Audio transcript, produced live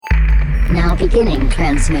Beginning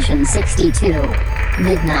transmission 62.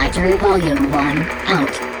 Midnighter Volume 1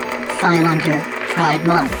 out. File under Pride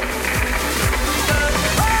Month.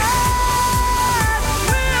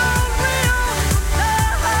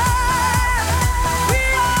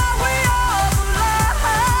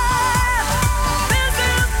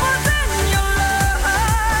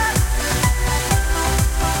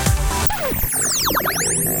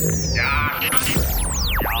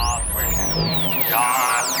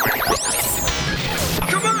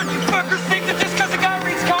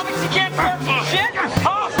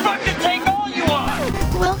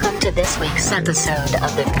 This week's episode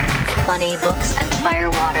of the Funny Books and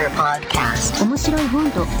Firewater Podcast. 面白い本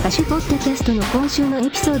と歌手ポッドキャストの今週のエ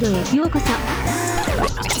ピソードへようこそ。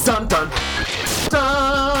Dun dun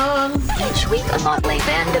dun! Each week, a motley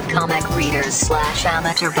band of comic readers /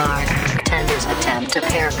 amateur bartenders attempt to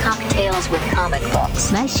pair cocktails with comic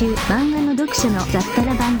books. 毎週漫画の読者の雑多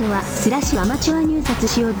なバンドはスラッシュアマチュア入札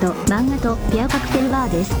しようと漫画とペアカクテルバ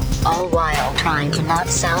ーです。All while trying to not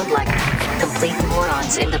sound like complete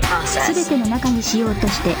morons in the process. すべての中にしようと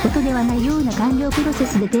して音ではないような完了プロセ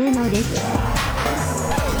スで低能です。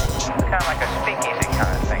Kind of like a speakeasy kind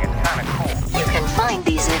of thing. It's kind of cool. You can find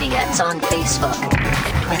these idiots on Facebook,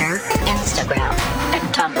 Twitter, Instagram, and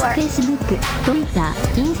Tumblr.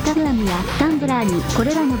 Facebook、Twitter、Instagram や Tumblr にこ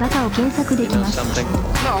れらのバカを検索できます。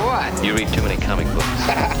No, what? You read too many comic books.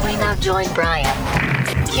 We now join Brian,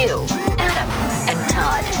 Q, Adam, and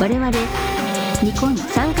Todd. 我々ニコン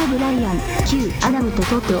参加ブライアン、Q、アダムと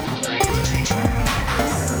トト。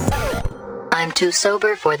I'm too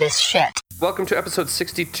sober for this shit. Welcome to episode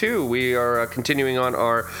 62. We are continuing on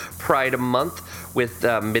our Pride Month with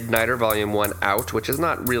Midnighter Volume 1 out, which is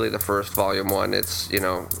not really the first Volume 1. It's,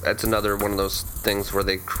 it's another one of those things where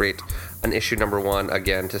they create an issue number 1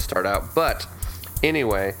 again to start out. But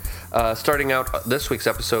anyway, starting out this week's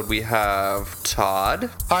episode, we have Todd.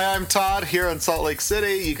 Hi, I'm Todd here in Salt Lake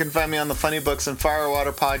City. You can find me on the Funny Books and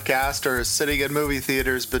Firewater podcast or sitting in movie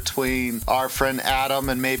theaters between our friend Adam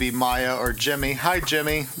and maybe Maya or Jimmy. Hi,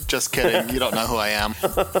 Jimmy. Just kidding. You don't know who I am.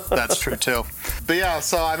 That's true, too. But yeah,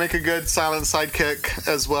 so I make a good silent sidekick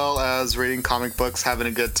as well as reading comic books, having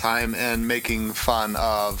a good time, and making fun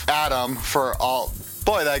of Adam for all...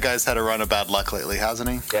 Boy, that guy's had a run of bad luck lately, hasn't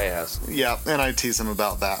he? Yeah, he has. Yeah, and I tease him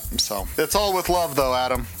about that. So it's all with love, though,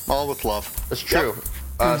 Adam. All with love. That's true.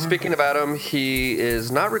 Yep. Speaking of Adam, he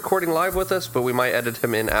is not recording live with us, but we might edit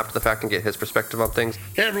him in after the fact and get his perspective on things.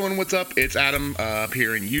 Hey everyone, what's up? It's Adam up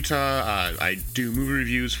here in Utah. I do movie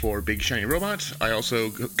reviews for Big Shiny Robot. I also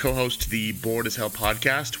co-host the Bored as Hell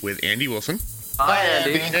podcast with Andy Wilson. Hi,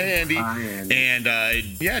 Andy. Hey, Andy. Hi, Andy.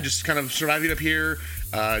 And just kind of surviving up here.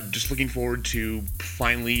 Just looking forward to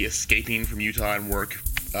finally escaping from Utah and work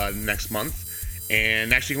next month,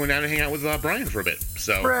 and actually going down and hang out with Brian for a bit.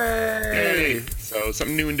 So, Hooray! So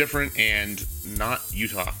something new and different, and not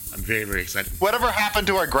Utah. I'm very, very excited. Whatever happened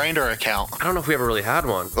to our Grindr account? I don't know if we ever really had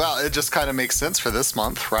one. Well, it just kind of makes sense for this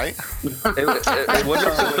month, right? It would make sense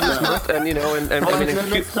for this month, and I mean, it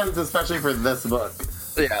makes sense especially for this book.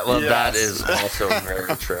 Yeah, well, Yes. That is also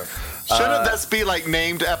very true. Shouldn't this be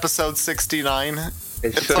named episode 69?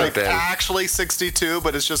 It's been actually 62,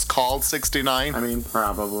 but it's just called 69. I mean,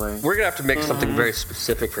 probably. We're gonna have to make something very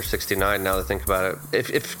specific for 69 now that I think about it.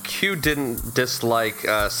 If Q didn't dislike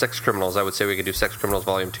Sex Criminals, I would say we could do Sex Criminals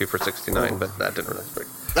Volume 2 for 69, but that didn't really work.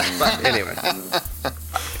 But anyway,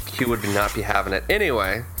 Q would not be having it.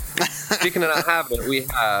 Anyway, speaking of not having it, we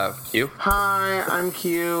have Q. Hi, I'm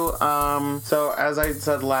Q. So as I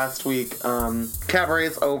said last week, Cabaret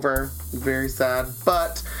is over. Very sad,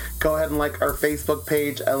 but go ahead and like our Facebook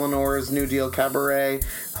page, Eleanor's New Deal Cabaret.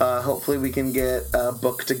 Hopefully we can get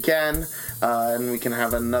booked again, and we can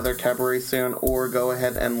have another cabaret soon. Or go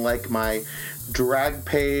ahead and like my drag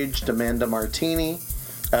page, Demanda Martini.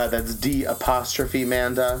 That's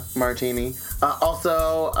D''Manda Martini.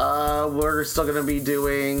 Also, we're still going to be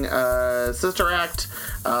doing Sister Act.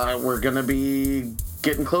 We're going to be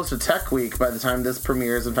getting close to Tech Week by the time this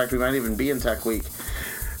premieres. In fact, we might even be in Tech Week.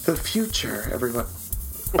 The future, everyone.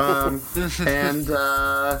 And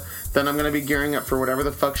then I'm going to be gearing up for whatever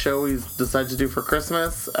the fuck show we decide to do for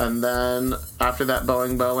Christmas. And then after that,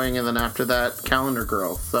 Boeing, and then after that, Calendar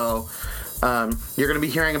Girl. So you're going to be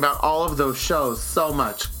hearing about all of those shows so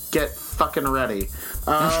much. Get fucking ready.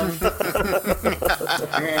 I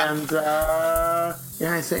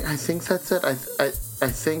think that's it. I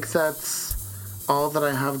think that's all that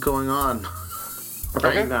I have going on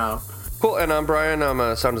right now. Cool, and I'm Brian. I'm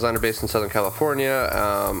a sound designer based in Southern California.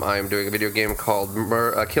 I am doing a video game called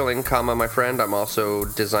Killing, My Friend. I'm also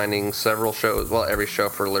designing several shows, well, every show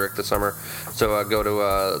for Lyric this summer. So go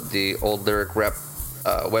to the Old Lyric Rep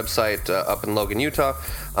website up in Logan, Utah.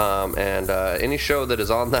 And any show that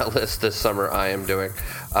is on that list this summer, I am doing.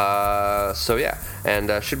 So yeah,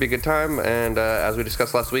 and should be a good time. And as we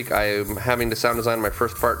discussed last week, I am having to sound design my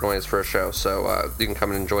first fart noise for a show, so you can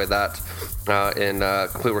come and enjoy that in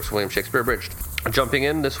Complete Works of William Shakespeare Abridged. Jumping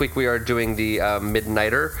in, this week we are doing the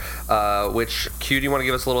Midnighter, which, Q, do you want to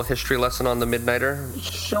give us a little history lesson on the Midnighter?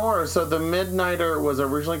 Sure. So the Midnighter was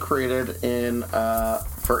originally created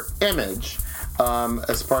for Image.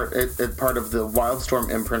 As part of the Wildstorm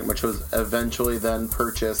imprint, which was eventually then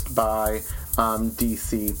purchased by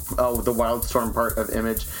DC. Oh, the Wildstorm part of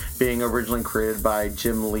Image being originally created by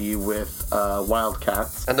Jim Lee with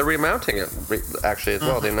Wildcats. And they're remounting it, actually, as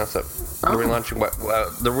well. They announced that. They're relaunching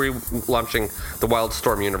the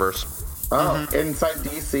Wildstorm universe. Oh, inside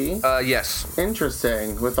DC? Yes.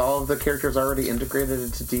 Interesting. With all of the characters already integrated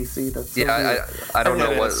into DC, that's so weird. I don't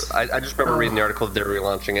know what. I just remember reading the article that they're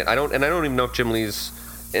relaunching it. I don't even know if Jim Lee's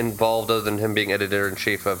involved, other than him being editor in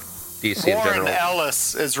chief of DC in general. Warren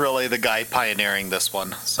Ellis is really the guy pioneering this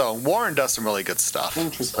one. So Warren does some really good stuff.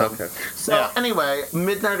 Interesting. Okay. So anyway,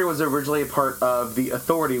 Midnighter was originally a part of the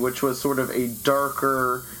Authority, which was sort of a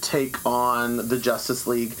darker take on the Justice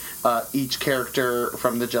League. Each character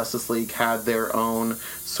from the Justice League had their own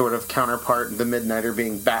sort of counterpart, the Midnighter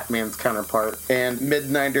being Batman's counterpart. And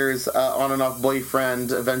Midnighter's on and off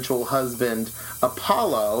boyfriend, eventual husband,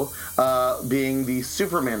 Apollo, being the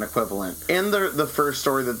Superman equivalent. In the first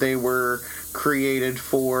story that they were created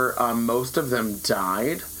for, most of them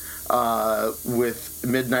died, with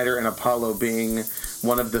Midnighter and Apollo being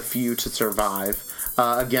one of the few to survive.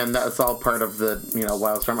 Again, that's all part of the,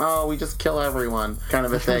 Wildstorm, oh, we just kill everyone kind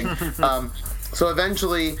of a thing. So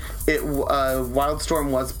eventually, Wildstorm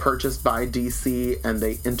was purchased by DC, and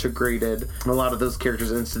they integrated a lot of those characters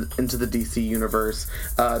into the DC universe.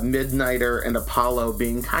 Midnighter and Apollo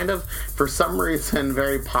being kind of, for some reason,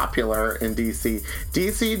 very popular in DC.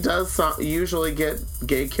 DC does usually get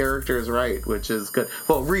gay characters right, which is good.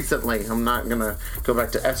 Well, recently, I'm not going to go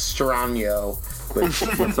back to Estrano, which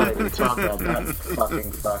let's not even talk about that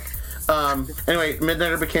fucking fuck. Anyway,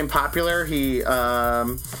 Midnighter became popular. He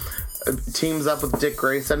teams up with Dick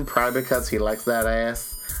Grayson, probably because he likes that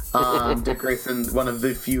ass. Dick Grayson, one of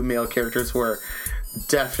the few male characters who are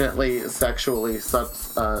definitely sexually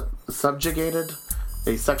subjugated,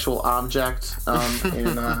 a sexual object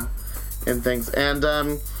in things, and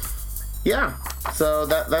so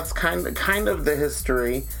that's kind of the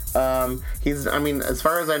history. As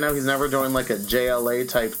far as I know, he's never joined like a JLA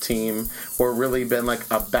type team or really been like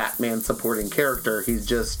a Batman supporting character. He's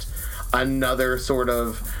just another sort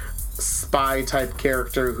of spy type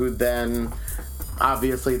character who then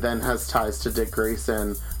obviously has ties to Dick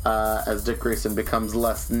Grayson, as Dick Grayson becomes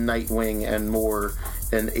less Nightwing and more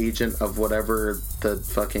an agent of whatever the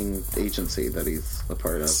fucking agency that he's a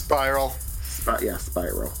part of. Spiral.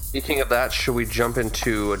 Spiral. Speaking of that, should we jump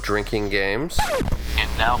into drinking games? And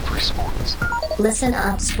now for sports. Listen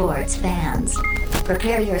up, sports fans.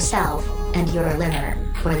 Prepare yourself and your liver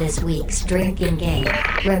for this week's drinking game.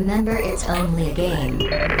 Remember, it's only a game,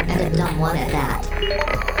 and a dumb one at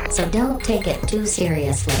that. So don't take it too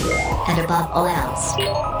seriously. And above all else,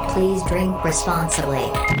 please drink responsibly.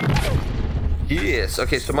 Yes.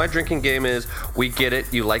 Okay, so my drinking game is, we get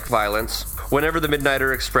it, you like violence. Whenever the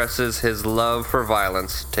Midnighter expresses his love for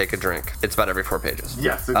violence, take a drink. It's about every 4 pages.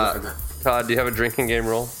 Yes, exactly. Todd, do you have a drinking game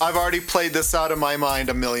rule? I've already played this out of my mind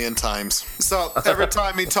a million times. So every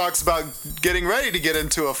time he talks about getting ready to get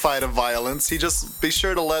into a fight of violence, he just be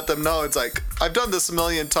sure to let them know, it's like, I've done this a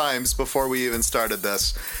million times before we even started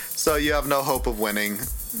this. So you have no hope of winning.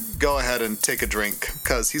 Go ahead and take a drink,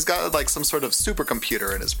 because he's got like some sort of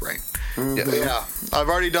supercomputer in his brain. Mm-hmm. Yeah, I've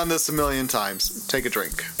already done this a million times. Take a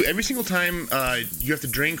drink. Every single time you have to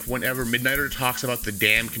drink whenever Midnighter talks about the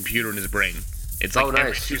damn computer in his brain. It's like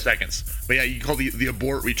every 2 seconds. But yeah, you call the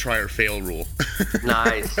abort, retry, or fail rule.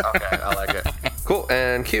 Nice. Okay, I like it. Cool.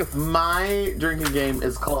 And Q. My drinking game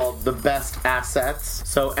is called The Best Assets.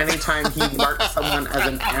 So anytime he marks someone as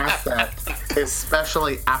an asset,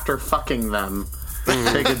 especially after fucking them,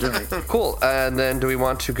 take a drink. Cool. And then do we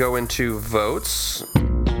want to go into votes?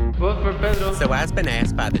 Vote for Pedro. So I've been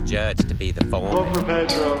asked by the judge to be the foreman. Vote for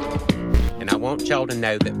Pedro. And I want y'all to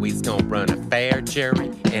know that we's gonna run a fair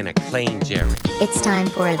jury and a clean jury. It's time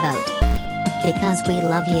for a vote. Because we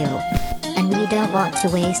love you. And we don't want to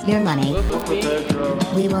waste your money. Vote for Pedro.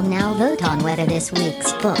 We will now vote on whether this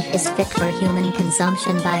week's book is fit for human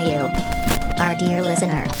consumption by you, our dear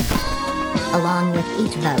listener. Along with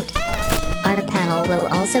each vote, our panel will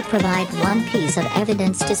also provide one piece of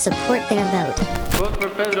evidence to support their vote. Vote for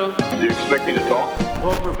Pedro. Do you expect me to talk?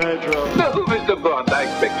 Vote for Pedro. No, Mr. Bond, I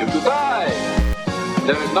expect you to die.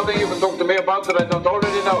 There is nothing you can talk to me about that I don't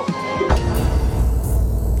already know.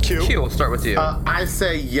 Q, we'll start with you. I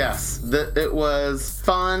say yes. That it was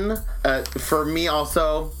fun. For me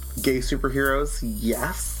also, gay superheroes,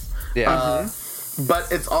 yes. Yeah.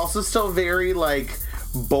 But it's also still very, like,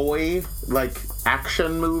 boy, like,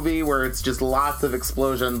 action movie where it's just lots of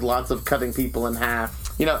explosions, lots of cutting people in half.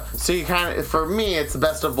 You know, so you kind of, for me, it's the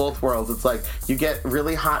best of both worlds. It's like, you get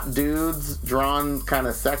really hot dudes drawn kind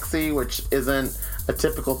of sexy, which isn't a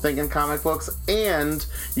typical thing in comic books, and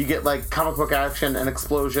you get, like, comic book action and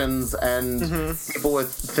explosions and people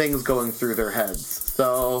with things going through their heads.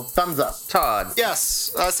 So, thumbs up. Todd.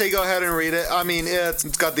 Yes, I say go ahead and read it. I mean, it's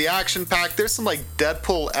got the action pack. There's some, like,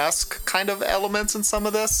 Deadpool-esque kind of elements in some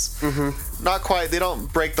of this. Not quite. They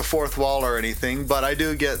don't break the fourth wall or anything, but I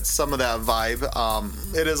do get some of that vibe.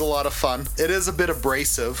 It is a lot of fun. It is a bit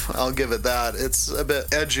abrasive. I'll give it that. It's a bit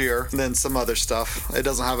edgier than some other stuff. It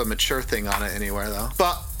doesn't have a mature thing on it anywhere, though.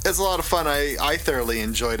 But it's a lot of fun. I thoroughly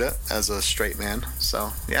enjoyed it as a straight man.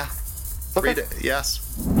 So, yeah. Okay. Read it. Yes.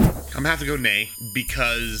 I'm gonna have to go nay,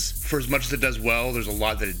 because for as much as it does well, there's a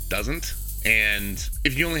lot that it doesn't. And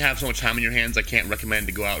if you only have so much time on your hands, I can't recommend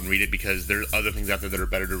to go out and read it, because there are other things out there that are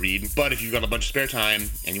better to read. But if you've got a bunch of spare time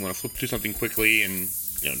and you want to flip through something quickly and,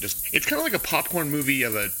 you know, just, it's kind of like a popcorn movie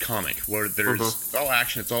of a comic where there's all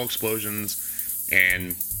action, it's all explosions,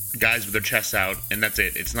 and guys with their chests out, and that's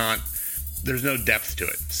it. It's not, there's no depth to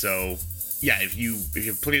it. So yeah, if you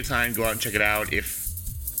have plenty of time, go out and check it out. If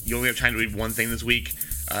you only have time to read one thing this week,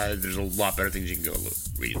 there's a lot better things you can go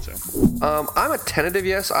read. So I'm a tentative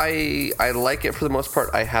yes. I like it for the most part.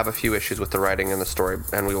 I have a few issues with the writing and the story,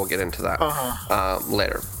 and we will get into that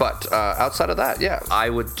later. But outside of that, yeah, I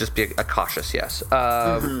would just be a cautious yes.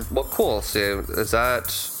 Well, cool. So is that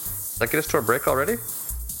get us to a break already?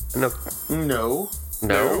 No.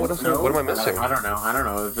 What else? No. What am I missing? I don't know. I don't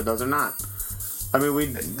know if it does or not. I mean,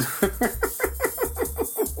 we.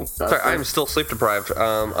 Sorry, I'm still sleep deprived.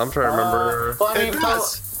 I'm trying to remember. Well, I mean,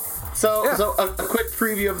 so a quick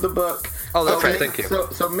preview of the book. Oh, that's right. Thank you. So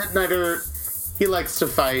Midnighter, he likes to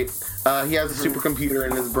fight. He has a supercomputer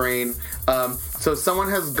in his brain. So someone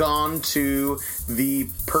has gone to the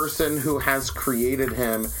person who has created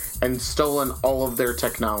him and stolen all of their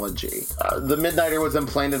technology. The Midnighter was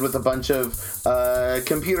implanted with a bunch of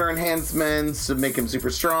computer enhancements to make him super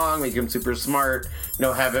strong, make him super smart,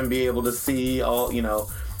 have him be able to see all,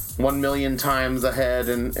 1 million times ahead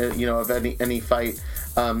and, of any fight.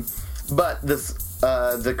 But this,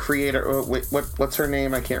 the creator, what's her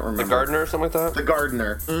name? I can't remember. The Gardener or something like that? The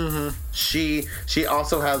Gardener. She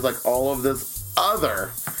also has all of this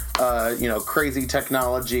other crazy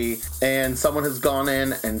technology, and someone has gone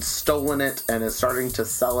in and stolen it and is starting to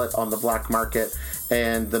sell it on the black market,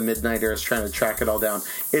 and the Midnighter is trying to track it all down.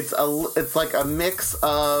 It's like a mix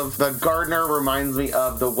of the Gardener reminds me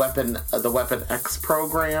of the Weapon X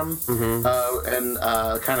program, and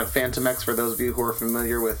kind of Phantom X for those of you who are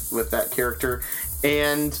familiar with that character,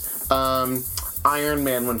 and Iron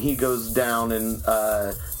Man when he goes down and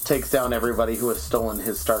takes down everybody who has stolen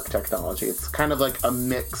his Stark technology. It's kind of like a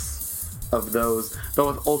mix of those, but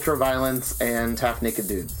with ultra violence and half naked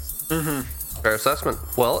dudes. Fair assessment.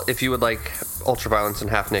 Well, if you would like ultra violence and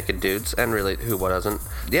half naked dudes, and really who doesn't,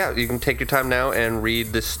 yeah, you can take your time now and read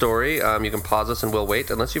this story. You can pause us and we'll wait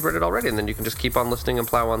unless you've read it already, and then you can just keep on listening and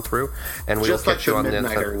plow on through, and we will catch you on the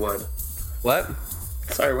inside. Midnighter would. What?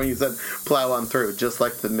 Sorry, when you said plow on through, just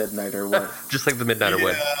like the Midnighter would. Just like the Midnighter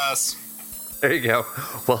would. Yes. There you go.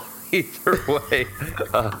 Well, either way,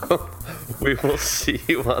 we will see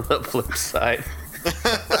you on the flip side.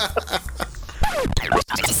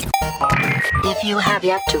 If you have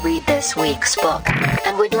yet to read this week's book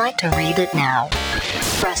and would like to read it now,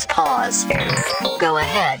 press pause. Go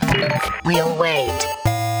ahead. We'll wait.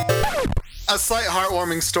 A slight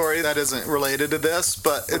heartwarming story that isn't related to this,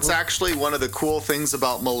 but it's actually one of the cool things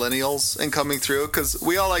about millennials and coming through, because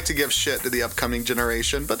we all like to give shit to the upcoming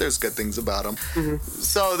generation, but there's good things about them.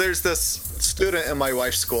 So there's this student in my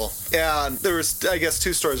wife's school, and there was, I guess,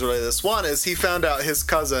 two stories related to this. One is he found out his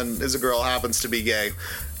cousin is a girl, happens to be gay,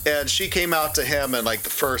 and she came out to him and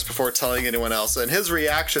first before telling anyone else, and his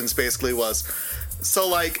reactions basically was,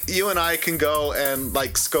 so, you and I can go and,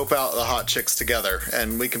 scope out the hot chicks together,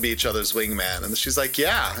 and we can be each other's wingman. And she's like,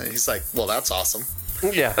 yeah. And he's like, well, that's awesome.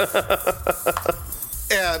 Yeah.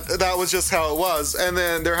 And that was just how it was. And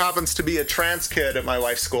then there happens to be a trans kid at my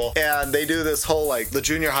wife's school, and they do this whole, the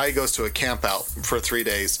junior high goes to a camp out for 3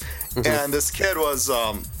 days. And this kid was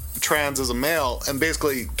trans as a male and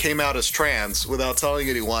basically came out as trans without telling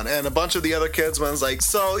anyone. And a bunch of the other kids was like,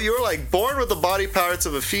 so you were like born with the body parts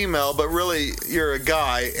of a female, but really you're a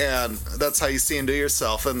guy, and that's how you see and do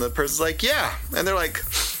yourself. And the person's like, yeah. And they're like,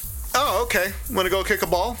 oh, okay, want to go kick a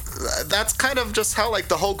ball? That's kind of just how, like,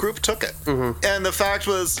 the whole group took it. Mm-hmm. And the fact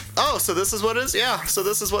was, oh, so this is what it is? Yeah, so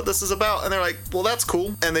this is what this is about. And they're like, well, that's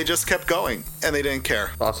cool. And they just kept going, and they didn't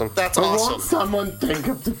care. Awesome. That's But awesome. won't someone think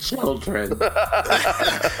of the children?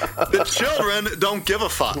 The children don't give a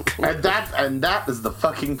fuck. And that is the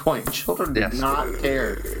fucking point. Children do not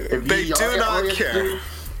care. If They do not care.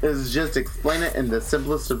 Is just explain it in the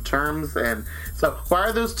simplest of terms. And so, why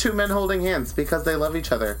are those two men holding hands? Because they love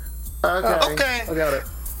each other. Okay. I got it.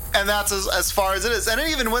 And that's as far as it is. And it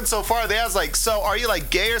even went so far, they asked, like, so are you, like,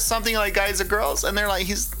 gay or something, like guys or girls? And they're like,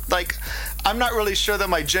 he's like, I'm not really sure that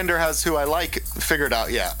my gender has who I like figured out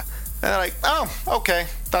yet. And they're like, oh, okay,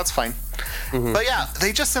 that's fine. Mm-hmm. But yeah,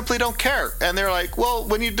 they just simply don't care. And they're like, well,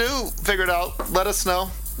 when you do figure it out, let us know.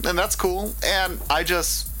 And that's cool. And I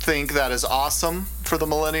just think that is awesome for the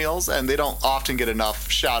millennials, and they don't often get enough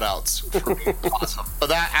shout outs for being awesome. But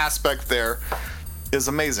that aspect there is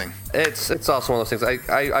amazing. It's also one of those things.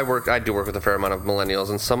 I do work with a fair amount of millennials,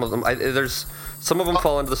 and some of them some of them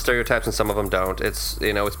fall into the stereotypes and some of them don't. It's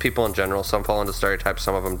it's people in general. Some fall into stereotypes,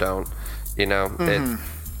 some of them don't.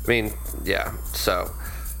 So.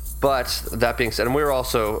 But that being said, and we're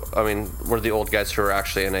also, we're the old guys who are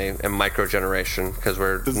actually in a micro generation, because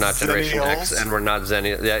we're not Generation X and we're not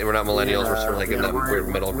we're not millennials. We're sort of like in that weird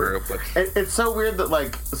middle group. It's so weird that,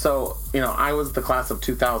 like, I was the class of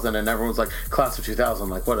 2000, and everyone's like, class of 2000,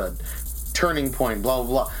 like, what a turning point, blah,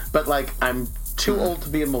 blah, blah. But, like, I'm too old to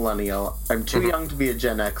be a millennial. I'm too young to be a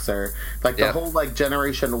Gen Xer. Like, the whole, like,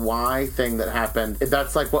 Generation Y thing that happened,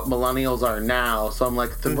 that's, like, what millennials are now. So I'm like,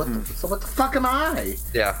 what the fuck am I?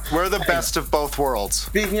 Yeah. We're the best of both worlds.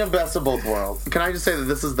 Speaking of best of both worlds, can I just say that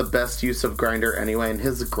this is the best use of Grindr anyway, and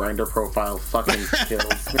his Grindr profile fucking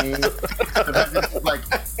kills me.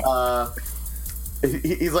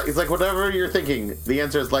 He's like, whatever you're thinking, the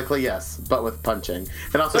answer is likely yes, but with punching.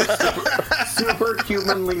 And also super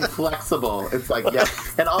humanly flexible. It's like, yeah.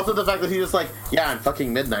 And also the fact that he's just like, yeah, I'm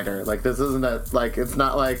fucking Midnighter. Like, this isn't it's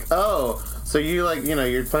not like, oh, so you, like,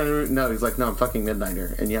 you're planning to, no, he's like, no, I'm fucking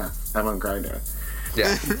Midnighter. And yeah, I'm on Grindr.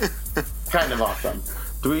 Yeah. Kind of awesome.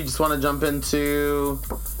 Do we just want to jump into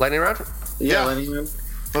lightning round? Yeah. Lightning round.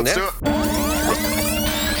 Let's do it.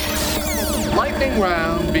 Lightning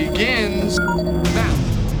round begins now.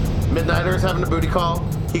 Midnighter's having a booty call.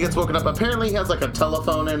 He gets woken up. Apparently he has like a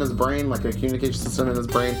telephone in his brain, like a communication system in his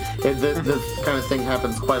brain. This kind of thing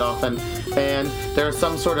happens quite often. And there's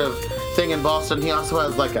some sort of thing in Boston. He also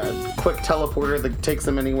has like a quick teleporter that takes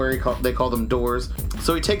him anywhere. They call them doors.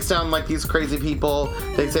 So he takes down like these crazy people.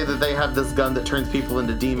 They say that they have this gun that turns people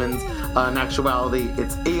into demons. In actuality,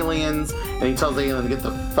 it's aliens. And he tells the alien to get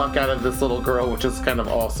the fuck out of this little girl, which is kind of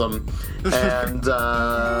awesome. And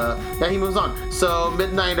he moves on. So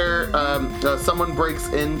Midnighter, someone breaks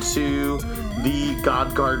into the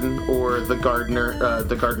God Garden, or the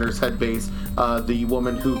gardener's head base, the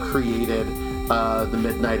woman who created the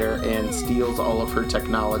Midnighter, and steals all of her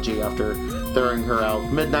technology after throwing her out.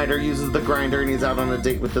 Midnighter uses the Grindr, and he's out on a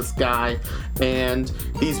date with this guy, and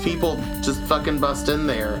these people just fucking bust in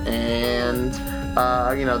there, and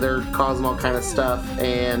they're causing all kind of stuff,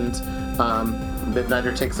 and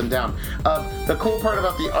Midnighter takes him down. The cool part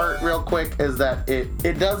about the art, real quick, is that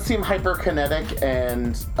it does seem hyperkinetic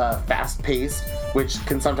and fast-paced, which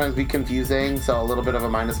can sometimes be confusing, so a little bit of a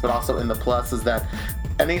minus, but also in the plus is that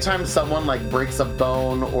anytime someone like breaks a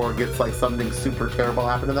bone or gets like something super terrible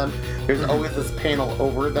happen to them, there's always this panel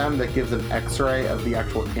over them that gives an x-ray of the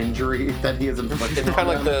actual injury that he has inflicted. It's kind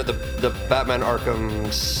of like the Batman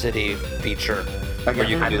Arkham City feature, where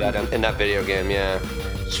you can do that in that video game, yeah.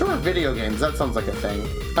 Sure, video games. That sounds like a thing.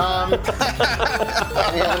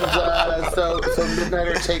 So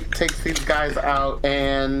Midnighter takes these guys out,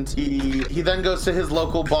 and he then goes to his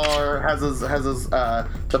local bar. Has his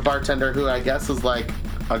the bartender, who I guess is like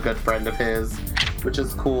a good friend of his, which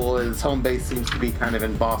is cool. His home base seems to be kind of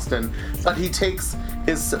in Boston, but he takes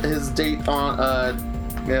his date on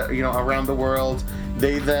around the world.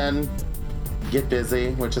 They then get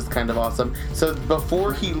busy, which is kind of awesome. So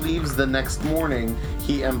before he leaves the next morning,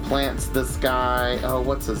 he implants this guy. Oh,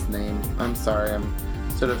 what's his name? I'm sorry, I'm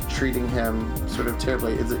sort of treating him sort of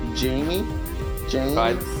terribly. Is it Jamie? James?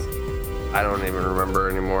 I don't even remember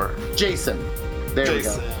anymore. Jason. There we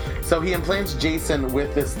go. So he implants Jason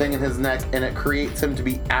with this thing in his neck, and it creates him to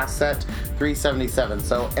be Asset 377.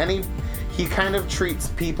 So he kind of treats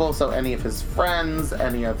people, so any of his friends,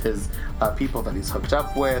 any of his people that he's hooked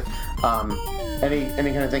up with, any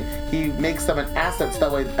kind of thing, he makes them an asset so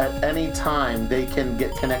that way at any time they can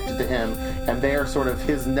get connected to him, and they are sort of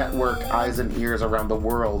his network eyes and ears around the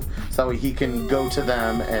world, so he can go to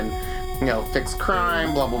them and, you know, fix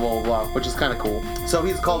crime, blah, blah, blah, blah, which is kind of cool. So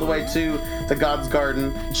he's called away to the God's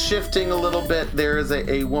Garden. Shifting a little bit, there is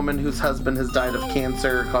a woman whose husband has died of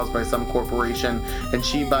cancer caused by some corporation, and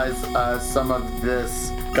she buys some of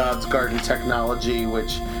this God's Garden technology,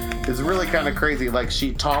 which is really kind of crazy. Like,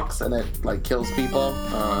 she talks and it, like, kills people.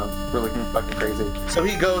 Really fucking crazy. So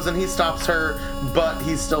he goes and he stops her, but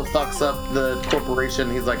he still fucks up the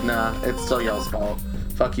corporation. He's like, nah, it's still y'all's fault.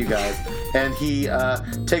 Fuck you guys. And he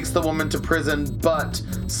takes the woman to prison, but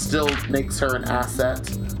still makes her an asset,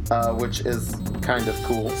 which is kind of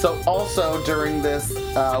cool. So also during this,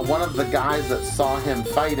 one of the guys that saw him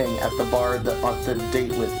fighting at the bar on the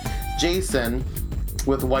date with Jason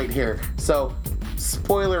with white hair. So,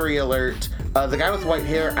 spoilery alert, the guy with white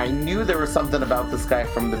hair, I knew there was something about this guy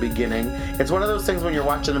from the beginning. It's one of those things when you're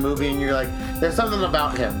watching a movie and you're like, there's something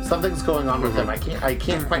about him. Something's going on with him. I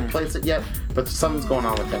can't quite place it yet, but something's going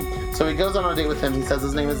on with him. So he goes on a date with him. He says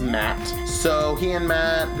his name is Matt. So he and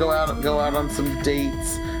Matt go out on some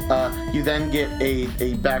dates. You then get a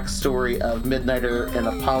backstory of Midnighter and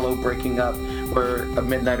Apollo breaking up, where a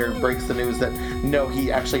Midnighter breaks the news that no,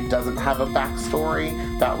 he actually doesn't have a backstory.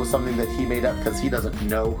 That was something that he made up because he doesn't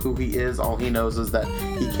know who he is. All he knows is that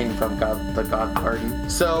he came from the God Garden.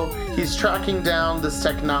 So he's tracking down this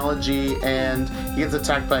technology and he gets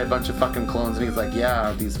attacked by a bunch of fucking clones, and he's like,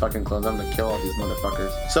 yeah, these fucking clones, I'm gonna kill all these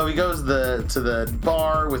motherfuckers. So he goes to the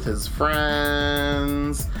bar with his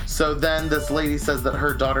friends. So then this lady says that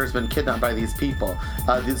her daughter's been kidnapped by these people.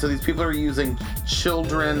 So these people are using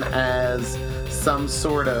children as some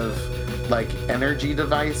sort of like energy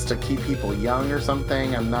device to keep people young or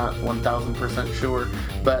something. I'm not 1000% sure,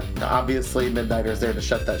 but obviously Midnighter's there to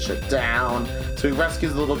shut that shit down. So he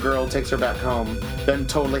rescues the little girl, takes her back home, then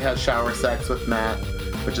totally has shower sex with Matt,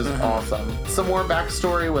 which is awesome. Some more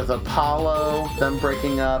backstory with Apollo, them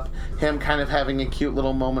breaking up, him kind of having a cute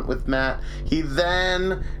little moment with Matt. He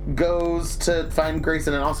then goes to find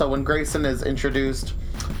Grayson, and also when Grayson is introduced,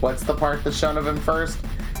 what's the part that's shown of him first?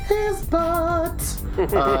 His butt!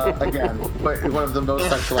 Again, one of the most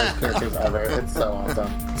sexualized characters ever. It's so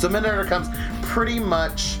awesome. So Midnighter comes, pretty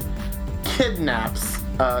much kidnaps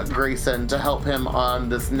Grayson to help him on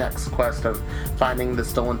this next quest of finding the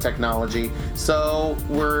stolen technology. So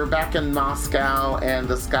we're back in Moscow, and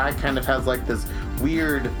this guy kind of has like this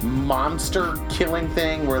weird monster killing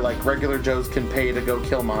thing where like regular Joes can pay to go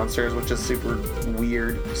kill monsters, which is super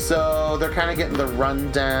weird. So they're kind of getting the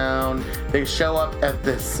rundown. They show up at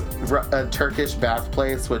this Turkish bath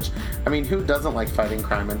place, which, I mean, who doesn't like fighting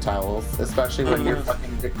crime in towels, especially when you're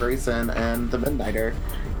fucking Dick Grayson and the Midnighter.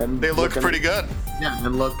 And they look pretty good. Yeah,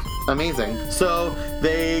 and look amazing. So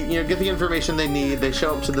they, get the information they need. They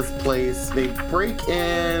show up to this place. They break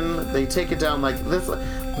in. They take it down like this.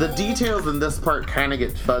 The details in this part kind of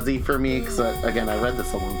get fuzzy for me because, again, I read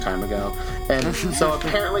this a long time ago. And so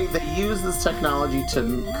apparently they use this technology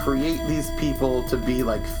to create these people to be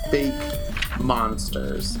like fake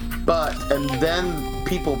monsters. And then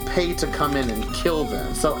people pay to come in and kill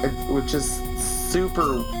them. So, which is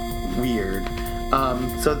super weird.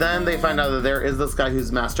 So then they find out that there is this guy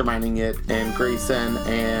who's masterminding it, and Grayson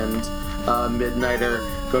and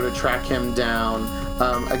Midnighter go to track him down.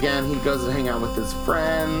 Again, he goes to hang out with his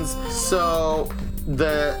friends. So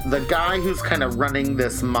the guy who's kind of running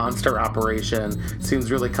this monster operation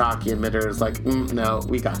seems really cocky, and Midnighter's like, no,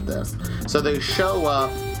 we got this. So they show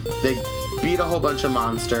up, they beat a whole bunch of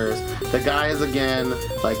monsters. The guy is again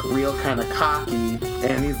like real kind of cocky,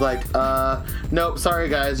 and he's like, nope, sorry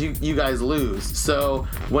guys, you guys lose. So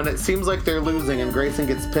when it seems like they're losing and Grayson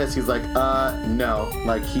gets pissed, he's like, no,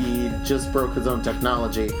 like he just broke his own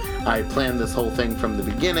technology. I planned this whole thing from the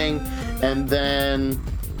beginning, and then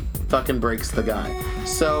fucking breaks the guy.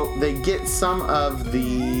 So they get some of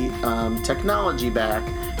the technology back,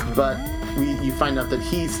 but you find out that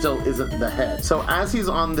he still isn't the head. So as he's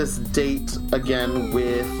on this date again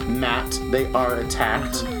with Matt, they are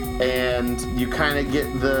attacked, and you kind of get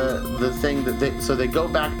the thing that they go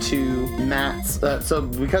back to Matt's. So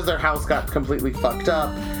because their house got completely fucked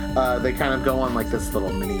up, they kind of go on like this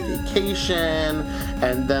little mini vacation,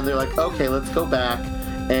 and then they're like, okay, let's go back.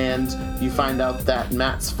 and you find out that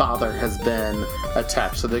Matt's father has been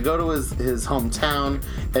attacked. So they go to his hometown,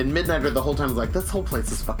 and Midnighter the whole time is like, this whole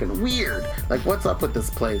place is fucking weird. Like, what's up with this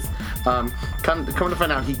place? Come to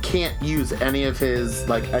find out, he can't use any of his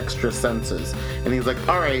like extra senses, and he's like,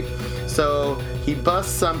 all right. So he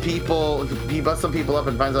busts some people up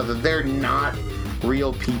and finds out that they're not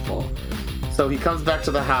real people. So he comes back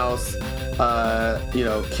to the house,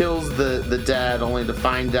 kills the dad, only to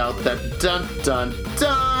find out that dun dun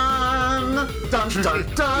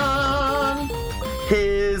dun,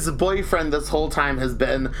 his boyfriend this whole time has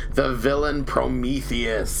been the villain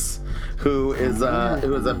Prometheus, who is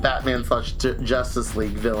a Batman / Justice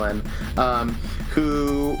League villain,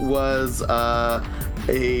 who was a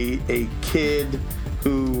kid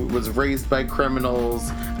who was raised by criminals,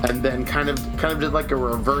 and then kind of did like a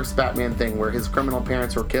reverse Batman thing where his criminal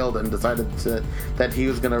parents were killed and decided that he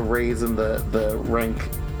was going to raise in the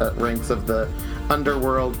ranks of the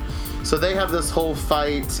underworld. So they have this whole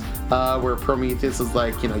fight where Prometheus is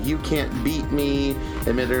like, you can't beat me.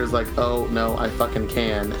 And Midnighter's like, oh no, I fucking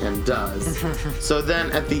can, and does. So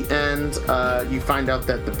then at the end, you find out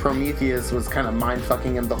that the Prometheus was kind of mind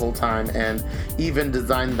fucking him the whole time, and even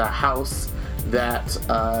designed the house that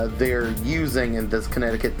they're using in this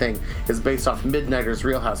Connecticut thing is based off Midnighter's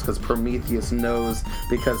real house, because Prometheus knows,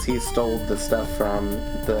 because he stole the stuff from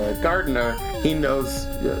the gardener, he knows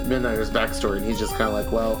Midnighter's backstory, and he's just kind of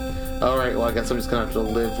like, well, alright, well I guess I'm just gonna have to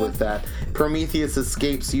live with that. Prometheus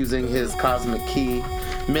escapes using his cosmic key.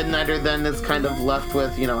 Midnighter then is kind of left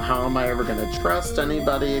with, how am I ever gonna trust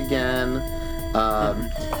anybody again?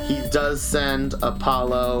 He does send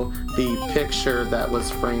Apollo the picture that was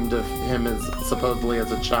framed of him as supposedly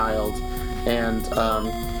as a child, and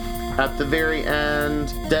at the very end,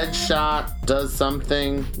 Deadshot does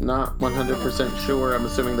something, not 100% sure. I'm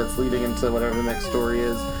assuming that's leading into whatever the next story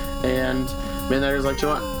is, and Midnighter's like, you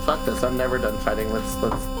know what? Fuck this. I'm never done fighting. Let's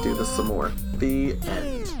do this some more. The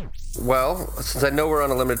end. Well, since I know we're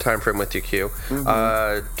on a limited time frame with you, Q, do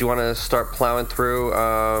you want to start plowing through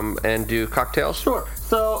and do cocktails? Sure.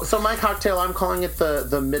 So my cocktail, I'm calling it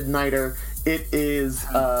the Midnighter. It is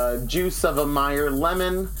juice of a Meyer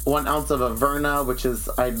lemon, 1 ounce of Averna, which is,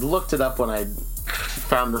 I looked it up when I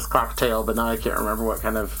found this cocktail, but now I can't remember what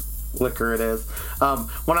kind of liquor it is. 1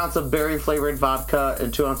 ounce of berry flavored vodka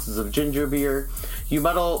and 2 ounces of ginger beer. And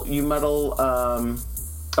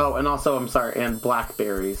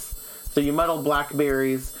blackberries. So you muddle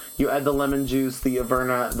blackberries, you add the lemon juice, the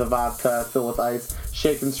Averna, the vodka, fill with ice,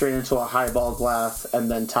 shake and strain into a highball glass,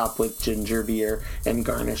 and then top with ginger beer and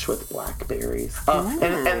garnish with blackberries.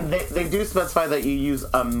 And they do specify that you use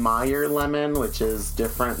a Meyer lemon, which is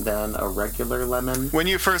different than a regular lemon. When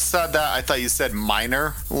you first said that, I thought you said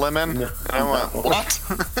minor lemon. No, and I went, what?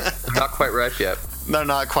 Not quite ripe yet. They're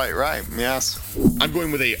not quite right, yes. I'm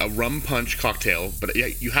going with a rum punch cocktail, but yeah,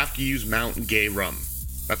 you have to use Mount Gay rum.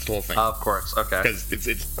 That's the whole thing. Of course, okay. Because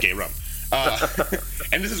it's gay rum.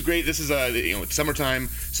 And this is great. This is it's summertime,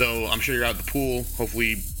 so I'm sure you're out at the pool.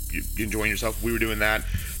 Hopefully you're enjoying yourself. We were doing that.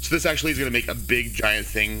 So this actually is going to make a big giant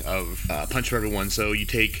thing of punch for everyone. So you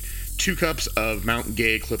take 2 cups of Mount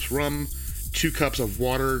Gay Eclipse rum, 2 cups of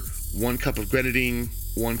water, 1 cup of grenadine,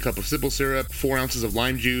 1 cup of simple syrup, 4 ounces of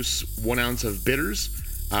lime juice, 1 ounce of bitters,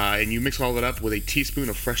 and you mix all that up with a teaspoon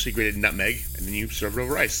of freshly grated nutmeg, and then you serve it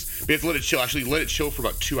over ice. But you have to let it chill. Actually, let it chill for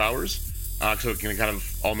about 2 hours, so it can kind of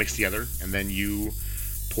all mix together, and then you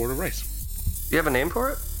pour it over ice. You have a name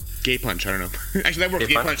for it? Gay punch. I don't know. Actually, that works.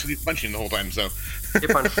 Gay punch because he's punching the whole time. So. Gay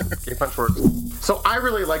punch. Gay punch works. So I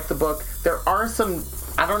really like the book. There are some.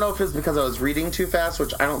 I don't know if it's because I was reading too fast,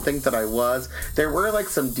 which I don't think that I was. There were like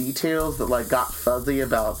some details that like got fuzzy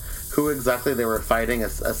about who exactly they were fighting,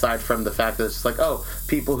 aside from the fact that it's just like, oh,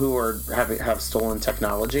 people who are have stolen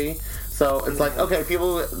technology. So it's like, okay,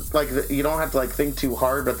 people like you don't have to like think too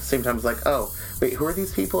hard, but at the same time it's like, oh, wait, who are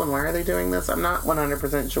these people and why are they doing this? I'm not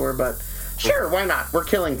 100% sure, but sure, why not? We're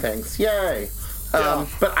killing things, yay! Yeah.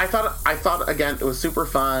 But I thought again, it was super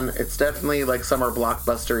fun. It's definitely like summer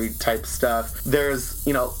blockbuster-y type stuff. There's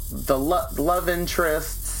the love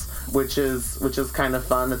interests, which is kind of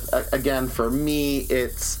fun. It's, again, for me,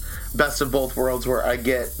 it's best of both worlds, where I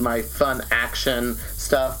get my fun action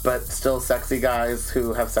stuff, but still sexy guys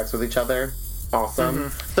who have sex with each other.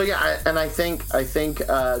 Awesome. So yeah, I think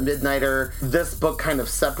Midnighter, this book kind of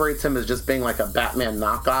separates him as just being like a Batman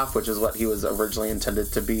knockoff, which is what he was originally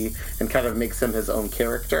intended to be, and kind of makes him his own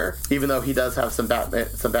character, even though he does have a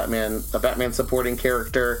Batman supporting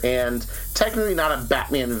character, and technically not a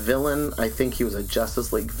Batman villain. I think he was a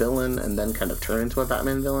Justice League villain and then kind of turned into a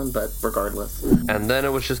Batman villain, but regardless. And then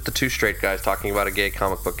it was just the 2 straight guys talking about a gay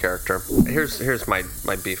comic book character. Here's my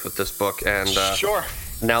beef with this book, and sure.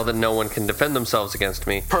 now that no one can defend themselves against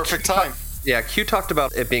me. Perfect time. Yeah, Q talked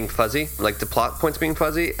about it being fuzzy, like the plot points being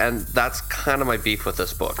fuzzy, and that's kind of my beef with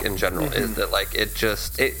this book in general. Is that like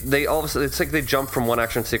it's like they jump from one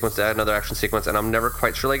action sequence to another action sequence, and I'm never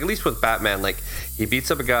quite sure. Like at least with Batman, like he beats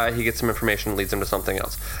up a guy, he gets some information, leads him to something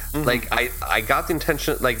else. Like I got the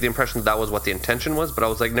impression that was what the intention was, but I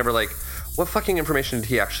was like never like, what fucking information did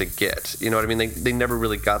he actually get? You know what I mean? They never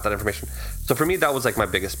really got that information. So for me, that was like my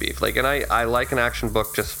biggest beef. Like, and I like an action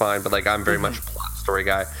book just fine, but like I'm very much a plot story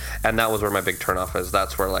guy, and that was where my big turnoff is.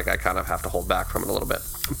 That's where like I kind of have to hold back from it a little bit.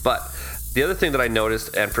 But the other thing that I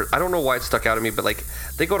noticed, and I don't know why it stuck out at me, but like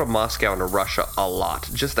they go to Moscow and to Russia a lot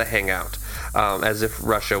just to hang out, as if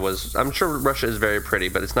Russia was. I'm sure Russia is very pretty,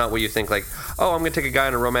 but it's not what you think. Like, oh, I'm gonna take a guy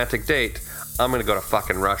on a romantic date, I'm going to go to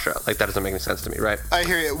fucking Russia. Like, that doesn't make any sense to me, right? I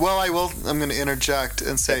hear you. Well, I'm going to interject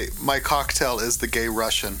and say my cocktail is the gay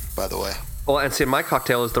Russian, by the way. Well, and see, my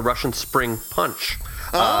cocktail is the Russian Spring Punch.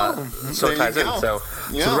 So it ties in. So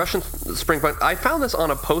the Russian Spring Punch. I found this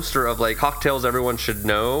on a poster of like cocktails everyone should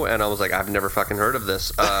know, and I was like, I've never fucking heard of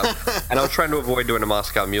this. And I was trying to avoid doing a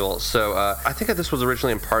Moscow Mule. So I think that this was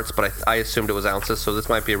originally in parts, but I assumed it was ounces. So this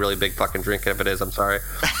might be a really big fucking drink. If it is, I'm sorry.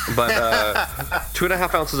 But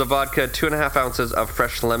 2.5 ounces of vodka, 2.5 ounces of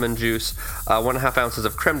fresh lemon juice, 1.5 ounces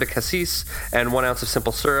of creme de cassis, and 1 ounce of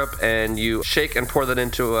simple syrup. And you shake and pour that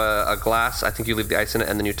into a glass. I think you leave the ice in it,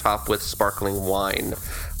 and then you top with sparkling wine.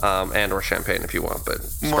 And or champagne if you want, but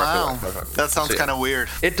wow, that sounds kind of weird.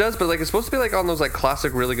 It does, but like it's supposed to be like on those like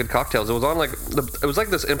classic really good cocktails. It was on like it was like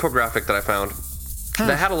this infographic that I found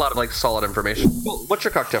that had a lot of like solid information. Well, what's your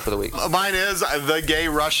cocktail for the week? Mine is the gay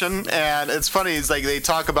Russian, and it's funny. It's like they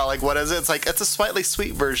talk about like what is it? It's like it's a slightly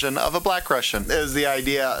sweet version of a black Russian. Is the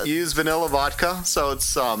idea? Use vanilla vodka, so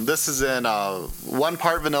it's this is in 1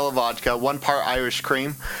 part vanilla vodka, 1 part Irish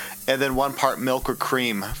cream, and then 1 part milk or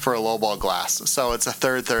cream for a lowball glass. So it's a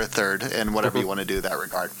third, and whatever you want to do in that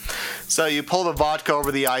regard. So you pull the vodka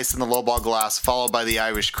over the ice in the lowball glass, followed by the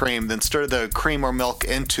Irish cream, then stir the cream or milk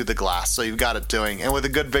into the glass. So you've got it doing, and with a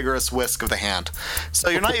good vigorous whisk of the hand. So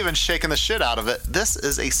you're not even shaking the shit out of it. This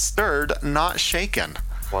is a stirred, not shaken.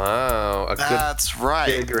 Wow. That's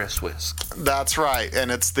right. Vigorous whisk. That's right.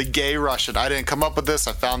 And it's the gay Russian. I didn't come up with this.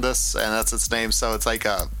 I found this, and that's its name. So it's like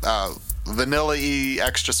a vanilla-y,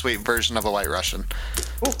 extra sweet version of a white Russian.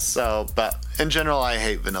 Ooh. So, but in general, I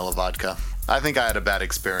hate vanilla vodka. I think I had a bad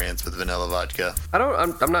experience with vanilla vodka.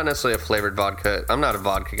 I'm not necessarily a flavored vodka. I'm not a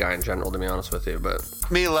vodka guy in general, to be honest with you, but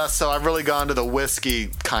me less so. I've really gone to the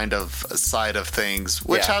whiskey kind of side of things,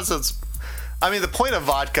 which has its. I mean, the point of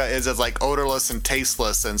vodka is it's like odorless and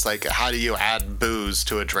tasteless, and it's like, how do you add booze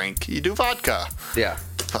to a drink? You do vodka. Yeah.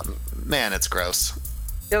 But, man, it's gross.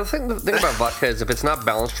 Yeah, the thing about vodka is if it's not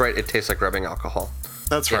balanced right, it tastes like rubbing alcohol.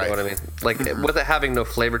 That's right. You know what I mean? Like, with it having no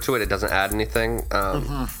flavor to it, it doesn't add anything.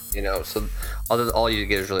 You know, so all you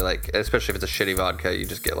get is really like, especially if it's a shitty vodka, you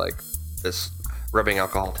just get like this rubbing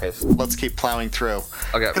alcohol taste. Let's keep plowing through.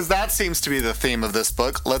 Okay. Because that seems to be the theme of this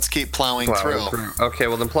book. Let's keep plowing through. Okay,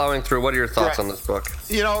 well then plowing through, what are your thoughts on this book?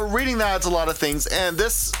 You know, reading that, it's a lot of things, and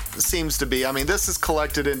this seems to be, I mean, this is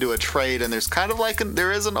collected into a trade, and there's kind of like,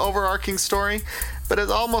 there is an overarching story, but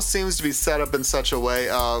it almost seems to be set up in such a way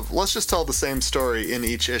of, let's just tell the same story in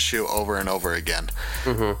each issue over and over again.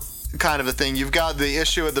 Kind of a thing. You've got the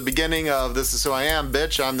issue at the beginning of this is who I am,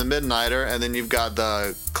 bitch, I'm the Midnighter, and then you've got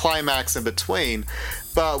the climax in between.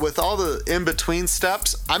 But with all the in-between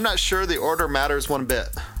steps, I'm not sure the order matters one bit.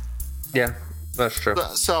 Yeah, that's true.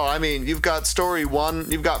 So, I mean, you've got story one,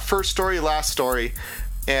 you've got first story, last story,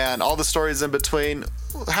 and all the stories in between,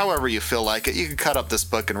 however you feel like it. You can cut up this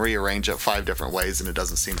book and rearrange it 5 different ways, and it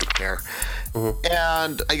doesn't seem to care.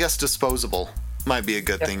 And I guess disposable might be a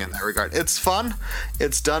good thing in that regard. It's fun.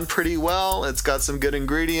 It's done pretty well. It's got some good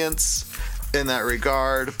ingredients in that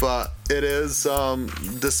regard, but it is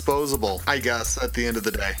disposable, I guess, at the end of the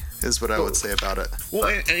day, is what I would say about it. Well,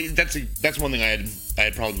 and that's one thing I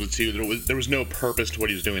had problems with too. There was no purpose to what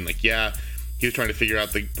he was doing. Like, yeah, he was trying to figure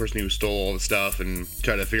out the person who stole all the stuff and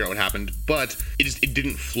try to figure out what happened, but it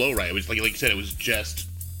didn't flow right. It was like you said, it was just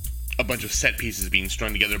a bunch of set pieces being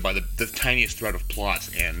strung together by the tiniest thread of plot.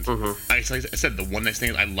 And like I said, the one nice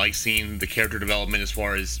thing I like seeing the character development as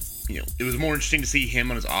far as, you know, it was more interesting to see him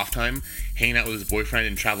on his off time hanging out with his boyfriend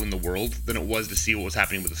and traveling the world than it was to see what was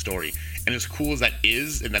happening with the story. And as cool as that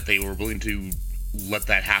is, and that they were willing to let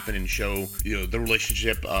that happen and show, you know, the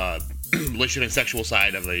relationship and sexual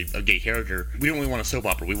side of a gay character, we don't really want a soap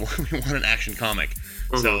opera. We want an action comic.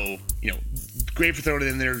 So, you know, great for throwing it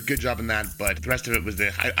in there. Good job in that. But the rest of it was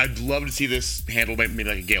I'd love to see this handled by maybe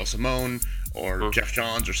like a Gail Simone or Jeff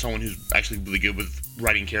Johns or someone who's actually really good with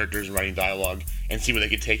writing characters and writing dialogue, and see where they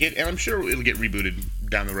could take it. And I'm sure it'll get rebooted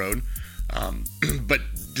down the road. But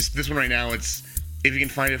this one right now, it's if you can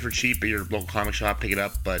find it for cheap at your local comic shop, pick it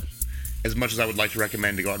up. But as much as I would like to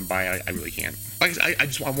recommend to go out and buy it, I really can't. Like I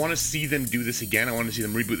want to see them do this again. I want to see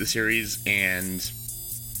them reboot the series, and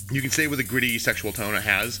you can say with a gritty sexual tone it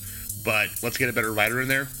has, but let's get a better writer in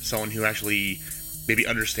there, someone who actually maybe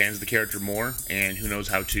understands the character more and who knows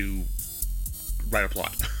how to write a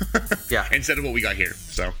plot. Yeah. Instead of what we got here.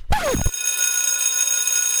 So.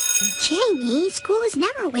 Jamie, school is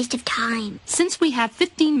never a waste of time. Since we have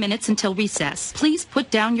 15 minutes until recess, please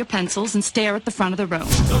put down your pencils and stare at the front of the room.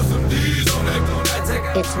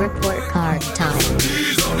 It's report card time.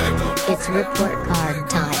 It's report card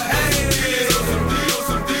time.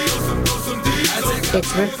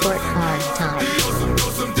 It's report card time.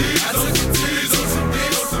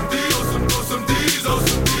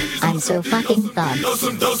 I'm so fucking fun.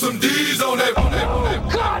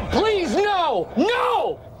 God, please, no!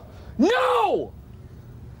 No! No!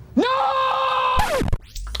 No!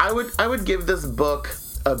 I would give this book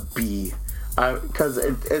a B. Because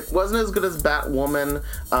it wasn't as good as Batwoman.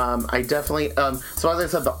 I definitely so as I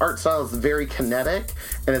said, the art style is very kinetic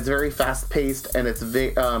and it's very fast paced, and it's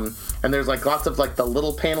and there's like lots of like the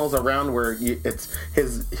little panels around where it's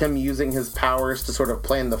him using his powers to sort of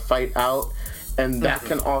plan the fight out. And that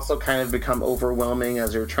can also kind of become overwhelming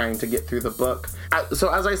as you're trying to get through the book. So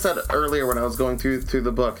as I said earlier when I was going through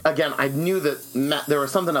the book, again, I knew that there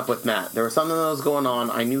was something up with Matt. There was something that was going on.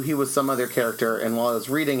 I knew he was some other character, and while I was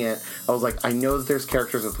reading it, I was like, I know that there's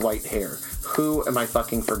characters with white hair. Who am I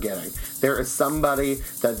fucking forgetting? There is somebody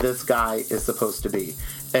that this guy is supposed to be.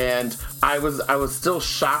 And I was still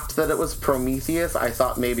shocked that it was Prometheus. I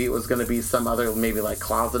thought maybe it was going to be some other, maybe like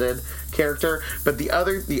closeted character. But the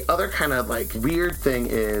other kind of like weird thing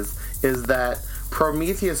is that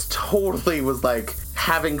Prometheus totally was like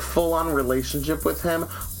having full-on relationship with him,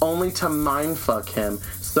 only to mindfuck him.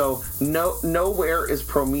 So nowhere is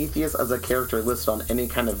Prometheus as a character listed on any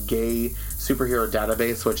kind of gay superhero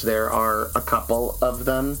database, which there are a couple of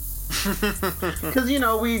them. Because, you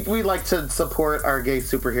know, we like to support our gay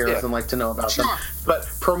superheroes and like to know about them. But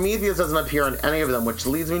Prometheus doesn't appear on any of them, which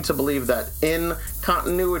leads me to believe that in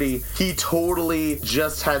continuity, he totally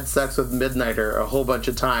just had sex with Midnighter a whole bunch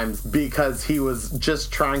of times because he was just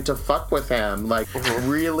trying to fuck with him. Like,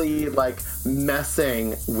 really, like,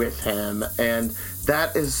 messing with him. And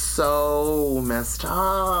that is so messed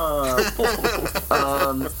up.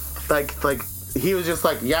 Like, he was just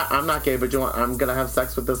like, yeah, I'm not gay, but I'm gonna have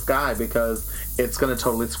sex with this guy because it's gonna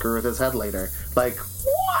totally screw with his head later. Like,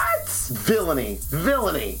 what? Villainy.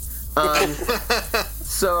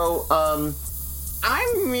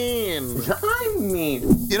 I mean.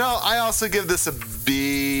 You know, I also give this a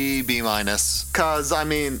B minus. Because, I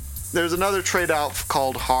mean, there's another trade out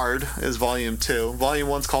called Hard, is Volume 2. Volume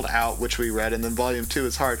 1's called Out, which we read, and then Volume 2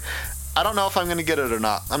 is Hard. I don't know if I'm going to get it or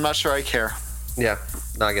not. I'm not sure I care. Yeah,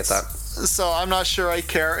 no, I get that. So I'm not sure I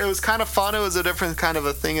care. It was kind of fun. It was a different kind of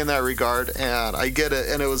a thing in that regard, and I get it,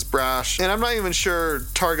 and it was brash. And I'm not even sure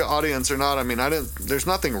target audience or not. I mean, there's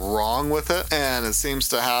nothing wrong with it, and it seems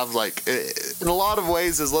to have, like, in a lot of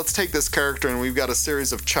ways is let's take this character and we've got a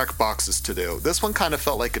series of check boxes to do. This one kind of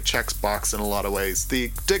felt like a checks box in a lot of ways.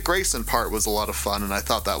 The Dick Grayson part was a lot of fun, and I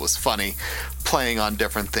thought that was funny, playing on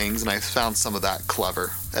different things, and I found some of that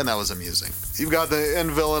clever, and that was amusing. You've got the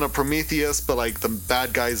end villain of Prometheus, but like the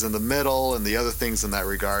bad guys in the middle and the other things in that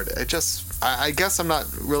regard. I guess I'm not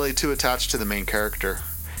really too attached to the main character.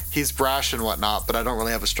 He's brash and whatnot, but I don't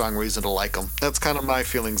really have a strong reason to like him. That's kind of my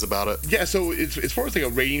feelings about it. Yeah, so as far as like a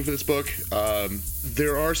rating for this book,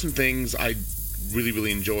 there are some things I really,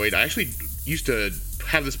 really enjoyed. I actually used to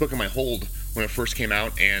have this book on my hold when it first came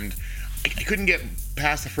out, and I couldn't get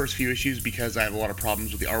past the first few issues because I have a lot of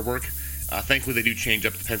problems with the artwork. Thankfully, they do change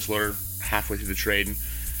up the penciler halfway through the trade.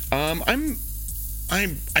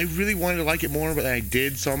 I really wanted to like it more, but I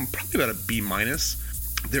did, so I'm probably about a B minus.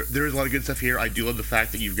 There is a lot of good stuff here. I do love the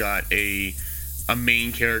fact that you've got a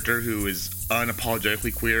main character who is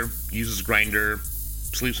unapologetically queer, uses Grindr,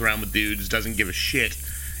 sleeps around with dudes, doesn't give a shit,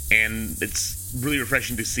 and it's really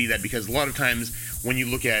refreshing to see that, because a lot of times when you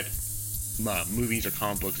look at movies or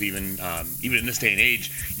comic books, even in this day and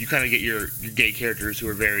age, you kind of get your gay characters who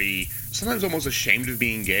are very, sometimes almost ashamed of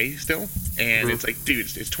being gay still, and it's like, dude,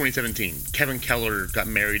 it's 2017. Kevin Keller got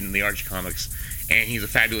married in the Archie comics, and he's a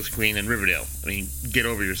fabulous queen in Riverdale. I mean, get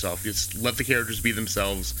over yourself. Just let the characters be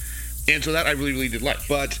themselves. And so that I really, really did like.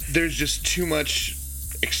 But there's just too much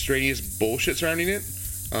extraneous bullshit surrounding it.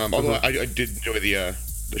 Although I did enjoy the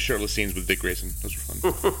shirtless scenes with Dick Grayson. Those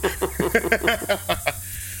were fun.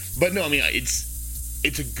 But no, I mean,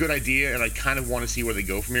 it's a good idea, and I kind of want to see where they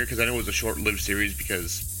go from here, because I know it was a short-lived series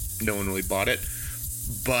because no one really bought it.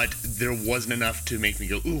 But there wasn't enough to make me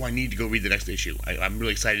go, ooh, I need to go read the next issue. I'm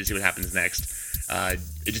really excited to see what happens next. It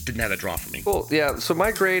just didn't have that draw for me. Cool. Yeah, so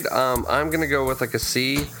my grade, I'm going to go with like a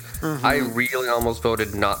C. Mm-hmm. I really almost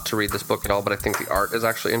voted not to read this book at all, but I think the art is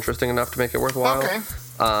actually interesting enough to make it worthwhile. Okay.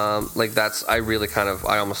 I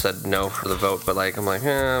almost said no for the vote, but I'm like,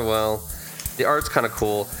 well, the art's kind of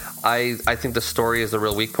cool. I think the story is the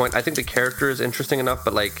real weak point. I think the character is interesting enough,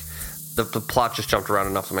 but the plot just jumped around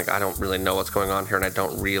enough. So I'm like, I don't really know what's going on here, and I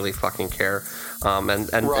don't really fucking care.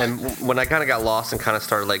 And when I kind of got lost and kind of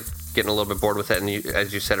started getting a little bit bored with it, and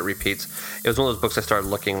as you said, it repeats. It was one of those books I started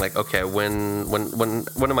looking like, okay, when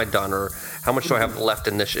am I done, or how much do I have left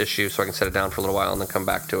in this issue, so I can set it down for a little while and then come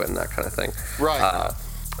back to it and that kind of thing. Right.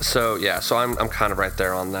 So I'm kind of right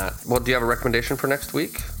there on that. Well, do you have a recommendation for next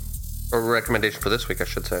week? Or a recommendation for this week, I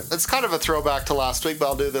should say. It's kind of a throwback to last week, but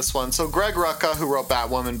I'll do this one. So Greg Rucka, who wrote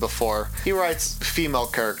Batwoman before, he writes female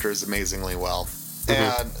characters amazingly well. Mm-hmm.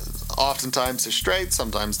 And oftentimes they're straight,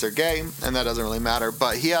 sometimes they're gay, and that doesn't really matter.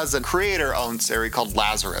 But he has a creator-owned series called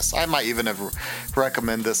Lazarus. I might even have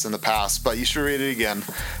recommended this in the past, but you should read it again.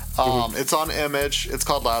 It's on Image. It's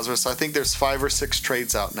called Lazarus. I think there's 5 or 6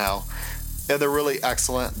 trades out now. And they're really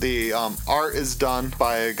excellent. The art is done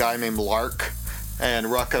by a guy named Lark, and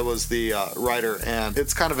Rucka was the writer, and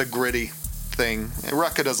it's kind of a gritty thing. And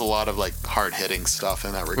Rucka does a lot of hard-hitting stuff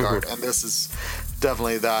in that regard, and this is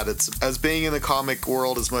definitely that. It's, as being in the comic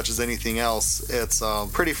world as much as anything else, it's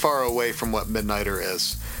pretty far away from what Midnighter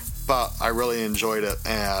is, but I really enjoyed it,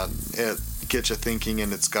 and it gets you thinking,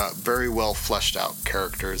 and it's got very well fleshed out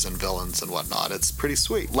characters and villains and whatnot. It's pretty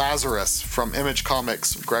sweet. Lazarus from Image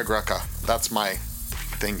Comics, Greg Rucka. That's my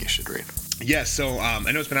thing you should read. Yeah, so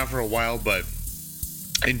I know it's been out for a while, but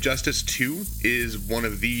Injustice 2 is one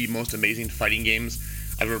of the most amazing fighting games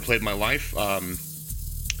I've ever played in my life.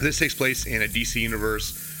 This takes place in a DC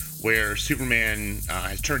universe where Superman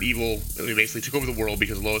has turned evil. He basically took over the world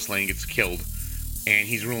because Lois Lane gets killed, and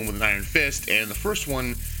he's ruling with an iron fist. And the first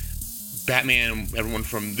one, Batman and everyone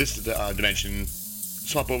from this dimension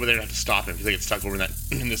swap over there and have to stop him because they get stuck over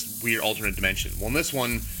in this weird alternate dimension. Well, in this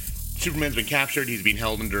one, Superman's been captured. He's being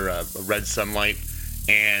held under a red sunlight,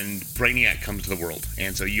 and Brainiac comes to the world.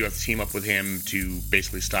 And so you have to team up with him to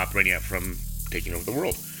basically stop Brainiac from taking over the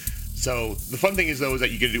world. So the fun thing is that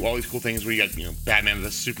you get to do all these cool things where you got, Batman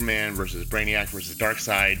versus Superman versus Brainiac versus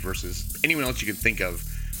Darkseid versus anyone else you can think of.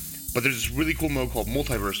 But there's this really cool mode called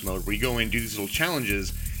Multiverse Mode where you go in and do these little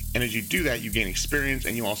challenges, and as you do that, you gain experience,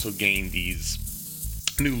 and you also gain these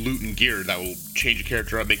new loot and gear that will change your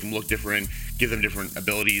character up, make them look different, give them different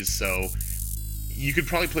abilities. So you could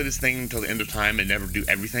probably play this thing until the end of time and never do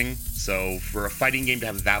everything. So for a fighting game to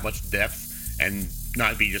have that much depth and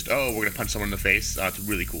not be just, we're going to punch someone in the face, it's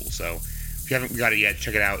really cool. So if you haven't got it yet,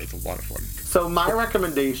 check it out. It's a lot of fun. So my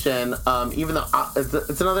recommendation, even though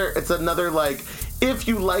it's another if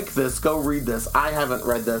you like this, go read this. I haven't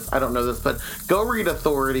read this. I don't know this, but go read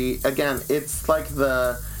Authority. Again, it's like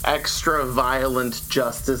the extra violent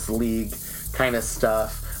Justice League kind of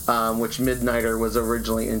stuff, which Midnighter was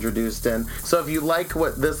originally introduced in. So if you like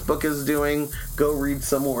what this book is doing, go read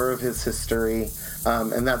some more of his history.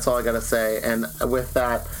 And that's all I got to say. And with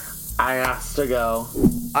that, I asked to go.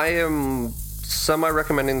 I am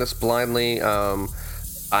semi-recommending this blindly.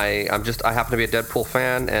 I happen to be a Deadpool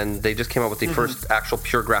fan, and they just came out with the first actual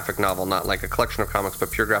pure graphic novel, not like a collection of comics,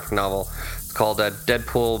 but pure graphic novel. It's called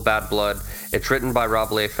Deadpool Bad Blood. It's written by Rob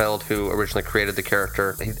Liefeld, who originally created the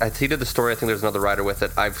character. He did the story. I think there's another writer with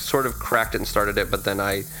it. I've sort of cracked it and started it, but then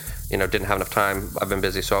I didn't have enough time. I've been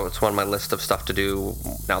busy, so it's on my list of stuff to do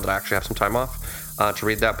now that I actually have some time off to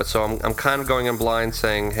read that. But so I'm kind of going in blind,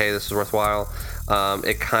 saying, hey, this is worthwhile.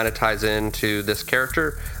 It kind of ties into this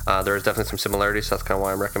character. There is definitely some similarities, so that's kind of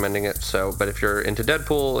why I'm recommending it. So, but if you're into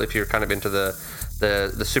Deadpool, if you're kind of into the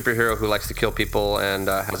superhero who likes to kill people and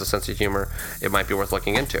has a sense of humor, it might be worth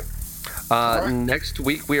looking into. Next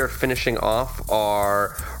week, we are finishing off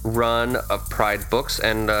our run of Pride books,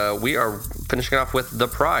 and we are finishing off with The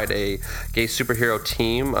Pride, a gay superhero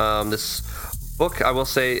team. This book, I will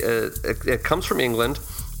say, it comes from England.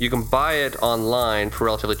 You can buy it online for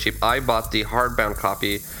relatively cheap. I bought the hardbound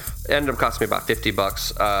copy. It ended up costing me about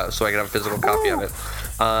 $50, so I could have a physical copy of it.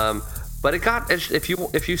 But it got, if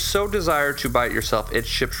you so desire to buy it yourself, it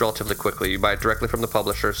ships relatively quickly. You buy it directly from the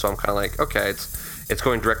publisher, so I'm kind of like, okay, it's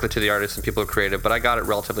going directly to the artists and people who create it, but I got it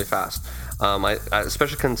relatively fast. I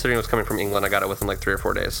especially considering it was coming from England, I got it within like 3 or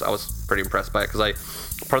 4 days. I was pretty impressed by it, because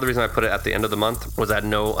part of the reason I put it at the end of the month was I had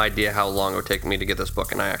no idea how long it would take me to get this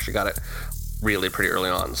book, and I actually got it really pretty early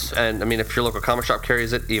on. And I mean, if your local comic shop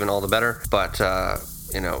carries it, even all the better. But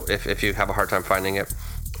if you have a hard time finding it,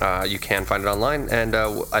 you can find it online, and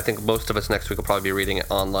I think most of us next week will probably be reading it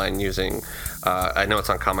online using, I know it's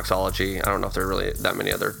on Comixology. I don't know if there are really that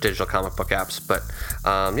many other digital comic book apps, but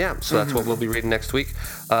so that's what we'll be reading next week.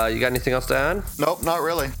 You got anything else to add? Nope, not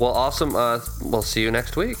really. Well, awesome. We'll see you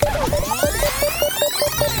next week. So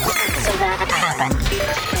that happened.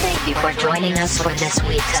 Thank you for joining us for this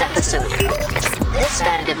week's episode. This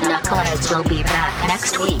band of knuckleheads will be back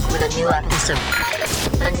next week with a new episode.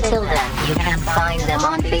 Until then, you can find them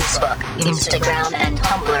on Facebook, Instagram, and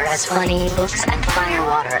Tumblr as Funny Books and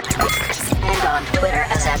Firewater, and on Twitter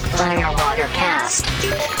as @FirewaterCast.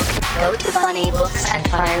 Go to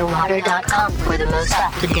funnybooksandfirewater.com for the most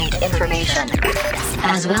up-to-date information,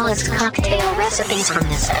 as well as cocktail recipes from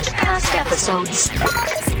this and past episodes.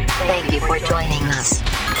 Thank you for joining us.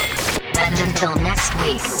 And until next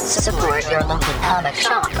week, support your local comic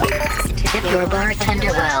shop, tip your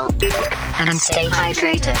bartender well, and stay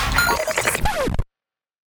hydrated.